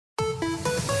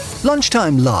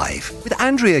Lunchtime Live with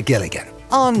Andrea Gilligan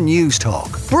on News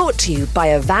Talk. Brought to you by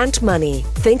Avant Money.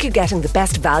 Think you're getting the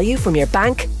best value from your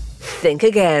bank? Think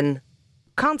again.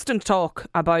 Constant talk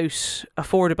about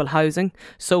affordable housing,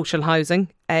 social housing,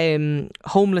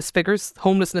 homelessness figures,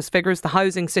 the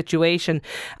housing situation,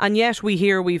 and yet we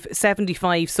hear we've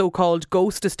 75 so-called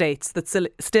ghost estates that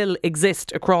still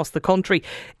exist across the country.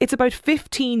 It's about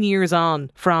 15 years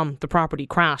on from the property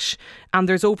crash, and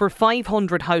there's over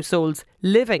 500 households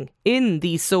living in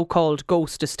these so-called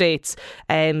ghost estates.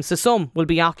 So some will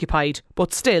be occupied,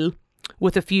 but still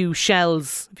with a few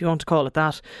shells, if you want to call it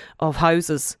that, of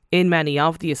houses in many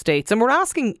of the estates. And we're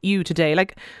asking you today,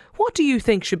 what do you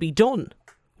think should be done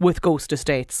with ghost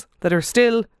estates that are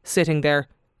still sitting there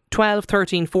 12,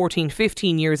 13, 14,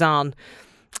 15 years on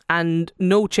and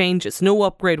no changes, no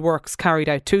upgrade works carried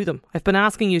out to them? I've been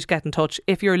asking you to get in touch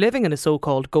if you're living in a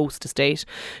so-called ghost estate.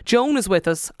 Joan is with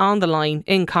us on the line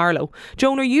in Carlow.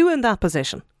 Joan, are you in that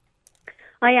position?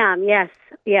 I am, yes.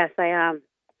 Yes, I am.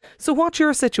 So what's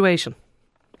your situation?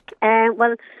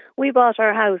 Well, we bought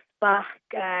our house back,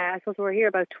 I suppose we're here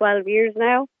about 12 years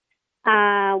now.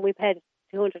 We paid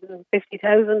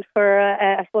 250,000 for,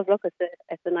 I suppose, look,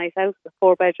 it's a nice house, a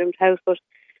 4-bedroomed house. But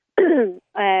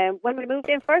when we moved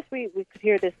in first, we could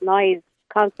hear this noise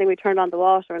constantly. We turned on the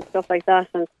water and stuff like that.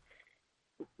 And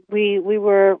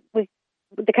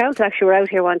the council actually were out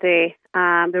here one day.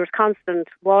 There was constant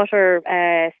water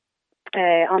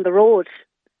on the road.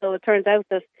 So it turns out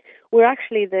that we're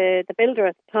actually, the builder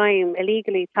at the time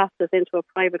illegally tapped us into a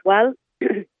private well.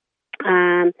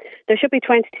 There should be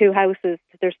 22 houses.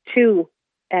 There's 2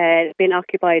 being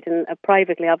occupied and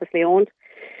privately, obviously owned.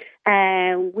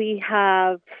 We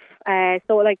have,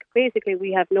 basically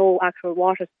we have no actual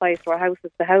water supply to our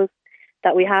houses. The house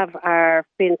that we have are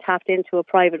being tapped into a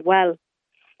private well.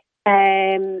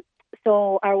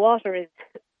 So our water is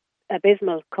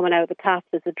abysmal coming out of the taps.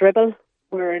 It's a dribble.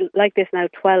 We're like this now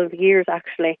 12 years,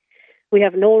 actually. We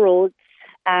have no roads.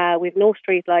 We have no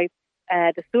street lights.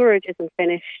 The sewerage isn't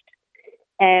finished.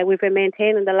 We've been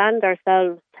maintaining the land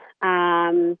ourselves.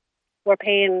 We're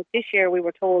paying, this year we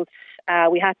were told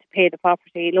we had to pay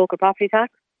the local property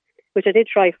tax, which I did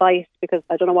try fight because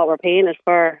I don't know what we're paying it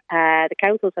for. The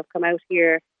councils have come out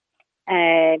here.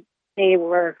 They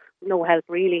were no help,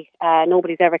 really.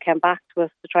 Nobody's ever come back to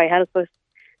us to try help us.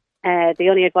 The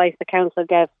only advice the council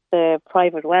gave the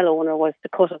private well owner was to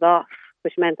cut it off,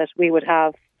 which meant that we would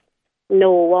have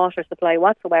no water supply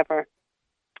whatsoever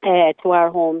to our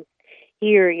homes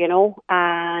here,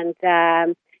 and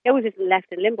it was just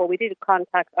left in limbo. We did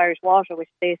contact Irish Water, which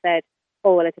they said,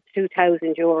 oh, well, it's a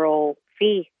 €2,000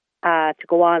 fee to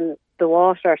go on the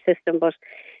water system, but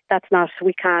that's not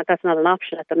an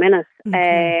option at the minute.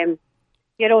 Okay.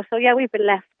 So yeah, we've been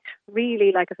left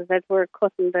really, like as I said, we're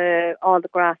cutting all the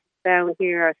grass down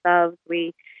here ourselves.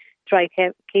 We try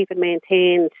to keep it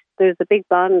maintained. There's a big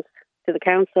bond to the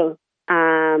council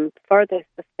for this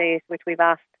estate, which we've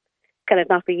asked, can it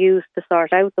not be used to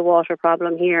sort out the water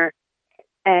problem here?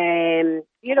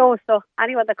 So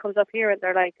anyone that comes up here and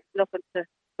they're like looking to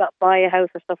buy a house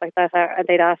or stuff like that, and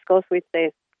they'd ask us, we'd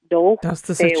say, no,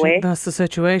 stay away. That's the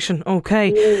situation.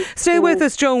 Okay. Stay with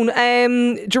us, Joan.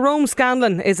 Jerome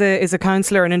Scanlon is a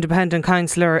councillor, an independent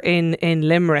councillor in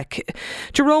Limerick.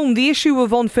 Jerome, the issue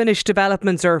of unfinished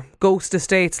developments or ghost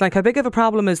estates, how big of a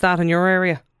problem is that in your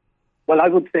area? Well, I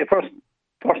would say first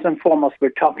and foremost, we're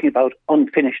talking about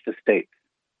unfinished estates.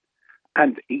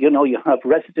 And, you have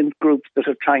resident groups that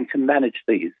are trying to manage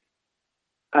these.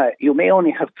 You may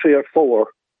only have 3 or 4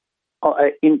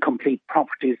 incomplete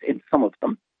properties in some of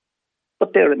them,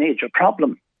 but they're a major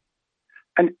problem.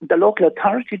 And the local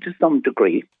authority, to some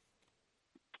degree,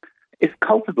 is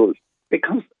culpable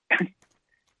because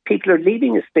people are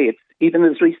leaving estates, even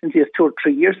as recently as 2 or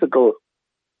 3 years ago.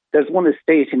 There's one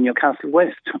estate in Newcastle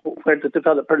West where the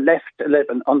developer left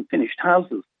 11 unfinished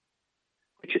houses,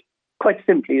 which quite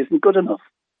simply isn't good enough.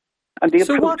 And the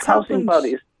approved housing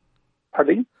bodies...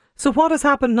 Pardon? So what has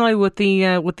happened now with the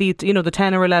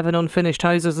 10 or 11 unfinished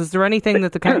houses? Is there anything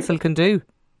that the council can do?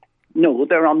 No,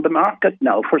 they're on the market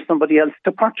now for somebody else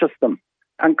to purchase them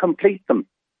and complete them.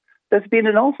 There's been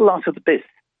an awful lot of this.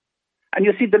 And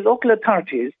you see, the local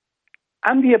authorities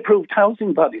and the approved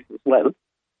housing bodies as well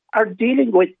are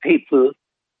dealing with people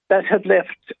that have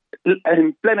left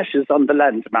blemishes on the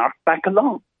landmark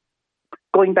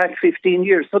going back 15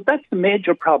 years. So that's a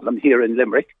major problem here in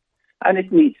Limerick, and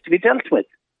it needs to be dealt with.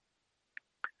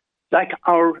 Like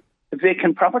our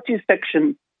vacant property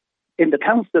section in the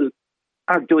council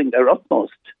are doing their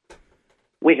utmost.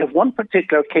 We have one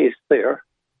particular case there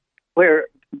where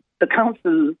the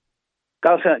council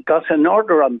got an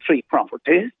order on 3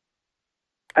 properties.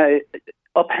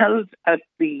 upheld at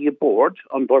the board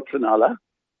on Bord Pleanála,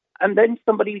 and then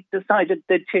somebody decided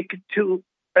they'd take it to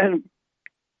the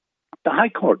High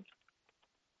Court.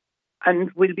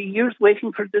 And we'll be years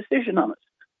waiting for a decision on it.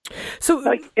 So,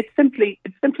 it's simply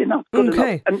not good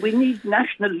okay. enough. And we need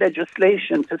national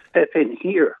legislation to step in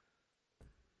here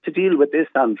to deal with this,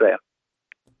 Andrea.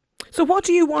 So what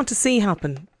do you want to see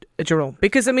happen, Jerome?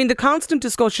 Because, I mean, the constant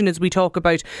discussion is we talk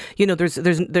about, you know, there's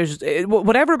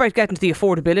whatever about getting to the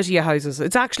affordability of houses.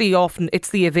 It's actually often, it's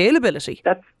the availability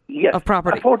of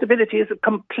property. Affordability is a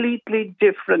completely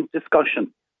different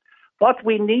discussion. What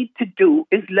we need to do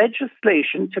is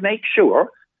legislation to make sure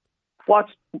what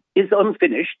is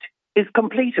unfinished is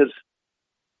completed.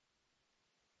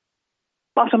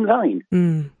 Bottom line.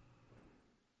 And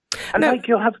now,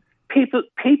 you have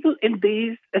people in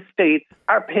these estates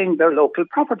are paying their local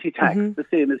property tax the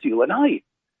same as you and I.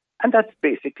 And that's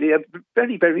basically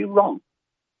very, very wrong.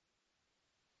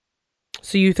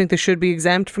 So you think they should be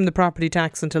exempt from the property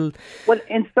tax until... Well,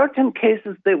 in certain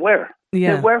cases they were.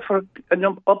 Yeah. They were for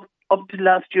up to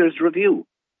last year's review,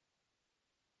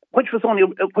 which was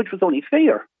only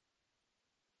fair.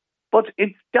 But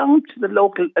it's down to the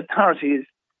local authorities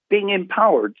being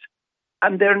empowered,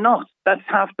 and they're not. That's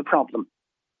half the problem.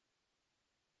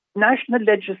 National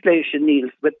legislation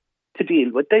needs to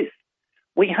deal with this.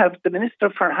 We have the Minister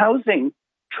for Housing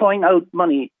throwing out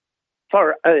money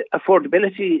for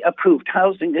affordability, approved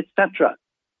housing, etc.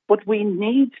 But we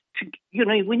need to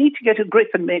get a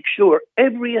grip and make sure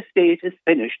every estate is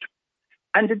finished.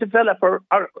 And a developer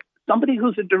or somebody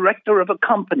who's a director of a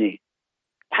company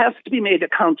has to be made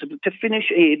accountable to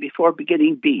finish A before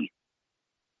beginning B.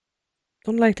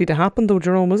 Unlikely to happen though,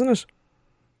 Jerome, isn't it?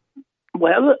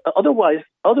 Well, otherwise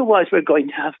we're going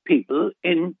to have people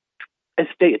in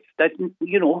estates that,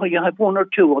 you know, you have one or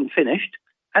two unfinished,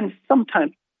 and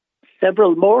sometimes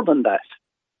several more than that.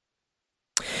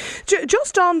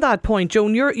 Just on that point,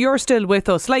 Joan, you're still with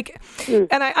us.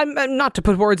 And I'm not to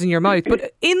put words in your mouth,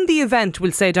 but in the event,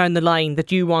 we'll say down the line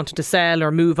that you wanted to sell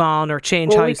or move on or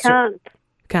change house, we can't.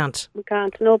 Can't. We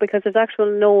can't. No, because there's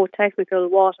actually no technical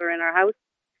water in our house.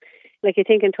 Like you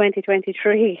think in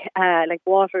 2023,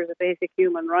 water is a basic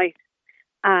human right,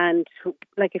 and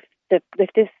like if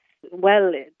this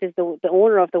well, the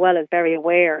owner of the well is very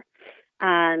aware,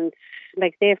 and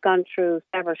like they've gone through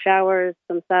several showers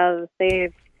themselves.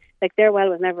 Their well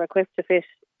was never equipped to fit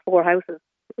 4 houses.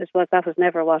 That was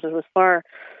never what it was for.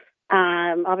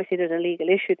 Obviously, there's a legal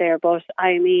issue there, but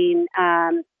I mean,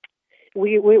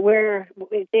 we're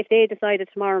if they decided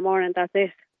tomorrow morning that's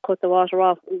it, cut the water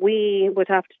off, we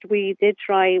did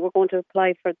try. We're going to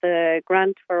apply for the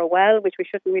grant for a well, which we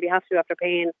shouldn't really have to after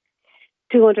paying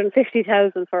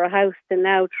 250,000 for a house. To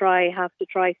now have to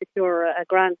secure a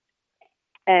grant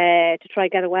to try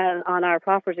get a well on our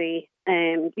property.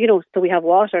 So we have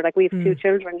water. Like we have 2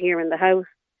 children here in the house.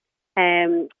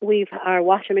 Our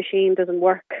washing machine doesn't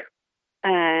work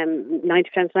 90% of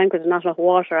the time because there's not enough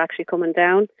water actually coming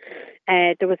down.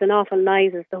 There was an awful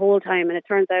noises the whole time, and it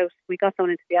turns out we got down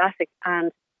into the attic,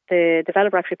 and the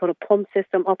developer actually put a pump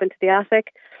system up into the attic,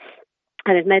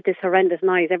 and it made this horrendous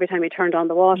noise every time he turned on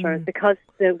the water because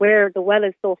where the well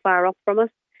is so far up from us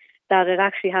that it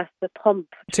actually has to pump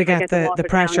to get the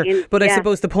pressure. But I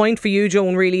suppose the point for you,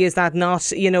 Joan, really is that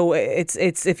not,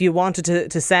 it's if you wanted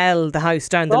to sell the house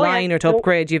down the line or to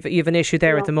upgrade, you've an issue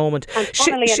there at the moment. And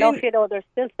funnily enough, they're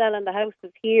still selling the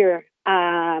houses here.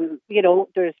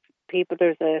 There's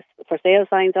a for sale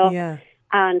signs up,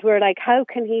 and we're like, how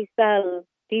can he sell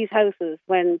these houses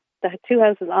when the 2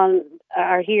 houses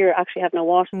are here actually have no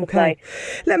water supply?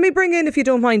 Let me bring in, if you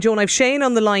don't mind, Joan, I've Shane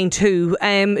on the line too.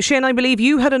 Shane, I believe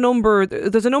you had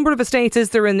there's a number of estates,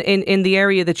 is there, in the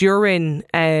area that you're in,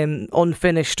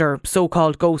 unfinished or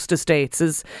so-called ghost estates?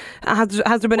 Has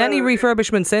there been any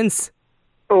refurbishment since?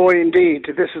 Oh, indeed.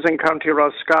 This is in County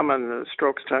Roscommon,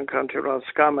 Strokestown, County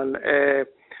Roscommon.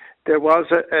 There was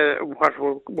what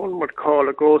one would call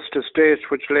a ghost estate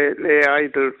which lay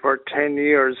idle for 10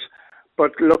 years.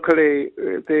 But luckily,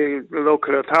 the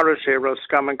local authority,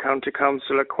 Roscommon County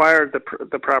Council, acquired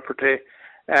the property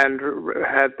and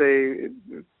had the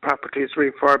properties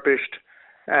refurbished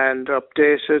and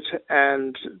updated.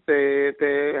 And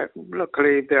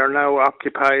luckily, they're now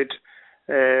occupied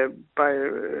by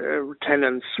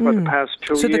tenants for the past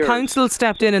 2 years. So the council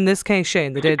stepped in this case,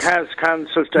 Shane, they did? The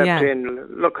council stepped in,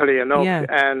 luckily enough,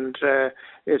 and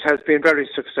it has been very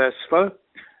successful.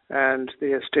 And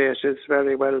the estate is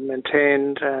very well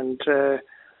maintained, and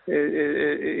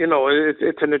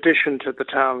it's an addition to the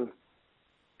town.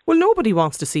 Well, nobody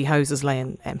wants to see houses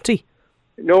laying empty.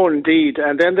 No, indeed.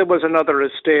 And then there was another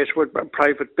estate with a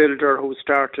private builder who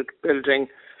started building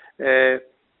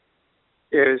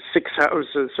 6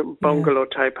 houses, bungalow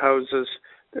type houses,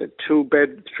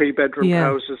 3-bedroom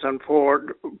houses and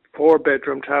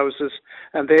 4-bedroom houses,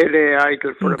 and they lay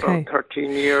idle for about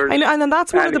 13 years. And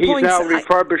that's one of the points. He's now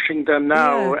refurbishing them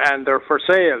now, and they're for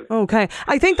sale. Okay,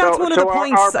 I think that's one of the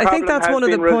points. I think that's one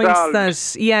of the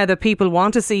points that people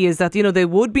want to see, is that they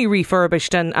would be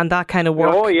refurbished and that kind of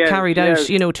work carried out,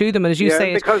 to them. And as you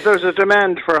say, because there's a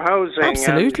demand for housing.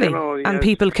 Absolutely, and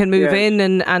people can move in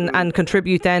and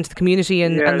contribute then to the community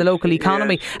and the local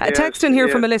economy. A text in here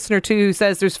from a listener too who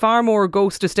says there's far more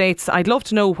ghost estates. I'd love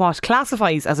to know what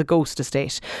classifies as a ghost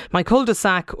estate. My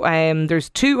cul-de-sac,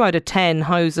 there's 2 out of 10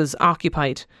 houses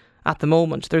occupied at the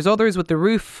moment. There's others with the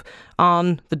roof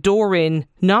on, the door in,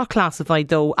 not classified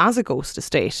though as a ghost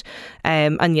estate,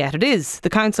 and yet it is. The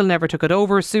council never took it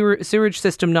over. Sewerage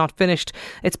system not finished.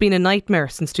 It's been a nightmare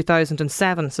since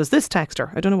 2007, says this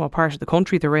texter. I don't know what part of the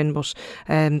country they're in, but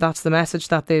that's the message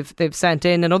that they've sent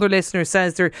in. Another listener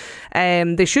says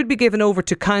they should be given over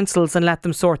to councils and let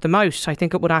them sort them out. I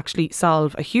think it would actually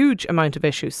solve a huge amount of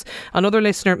issues. Another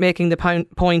listener making the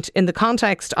point in the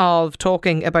context of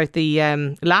talking about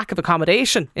the lack of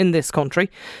accommodation in this country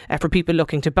for people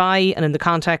looking to buy, and in the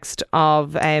context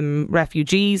of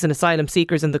refugees and asylum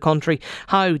seekers in the country,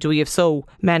 how do we have so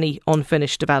many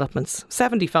unfinished developments?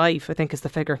 75, I think, is the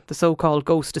figure, the so-called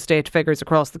ghost estate figures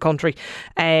across the country.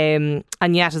 And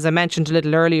yet, as I mentioned a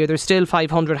little earlier, there's still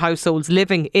 500 households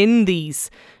living in these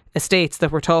estates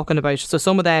that we're talking about. So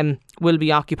some of them will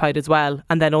be occupied as well,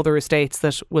 and then other estates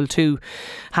that will too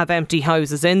have empty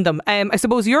houses in them. I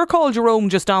suppose your call, Jerome,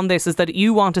 just on this is that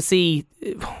you want to see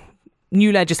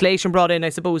new legislation brought in, I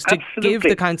suppose, to give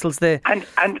the councils the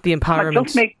empowerment. I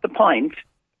just make the point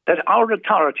that our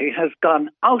authority has gone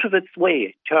out of its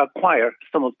way to acquire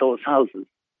some of those houses,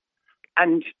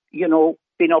 and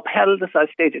been upheld, as I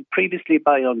stated previously,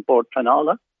 by An Bord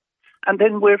Pleanála, and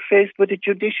then we're faced with a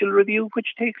judicial review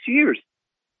which takes years.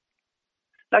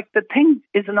 Like, the thing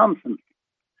is a nonsense,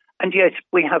 and yet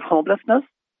we have homelessness,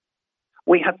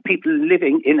 we have people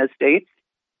living in estates,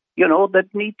 that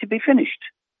need to be finished.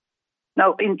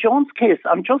 Now, in Joan's case,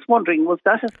 I'm just wondering, was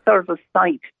that a service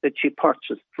site that she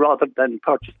purchased rather than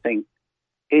purchasing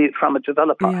from a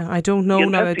developer? Yeah, I don't know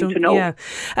now. I don't know. Yeah.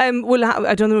 I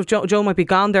don't know if Joe might be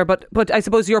gone there, but I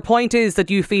suppose your point is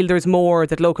that you feel there's more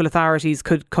that local authorities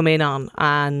could come in on,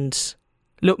 and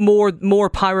more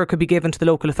power could be given to the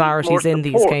local authorities in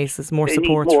these cases. More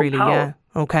supports, really. Power. Yeah.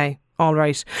 Okay. All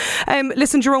right.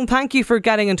 Listen, Jerome, thank you for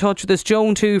getting in touch with us.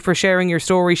 Joan too for sharing your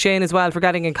story. Shane as well for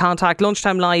getting in contact.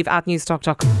 Lunchtime Live at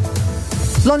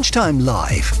newstalk.com. Lunchtime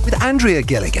Live with Andrea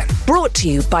Gilligan. Brought to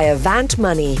you by Avant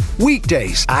Money.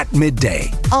 Weekdays at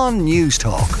midday on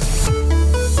Newstalk.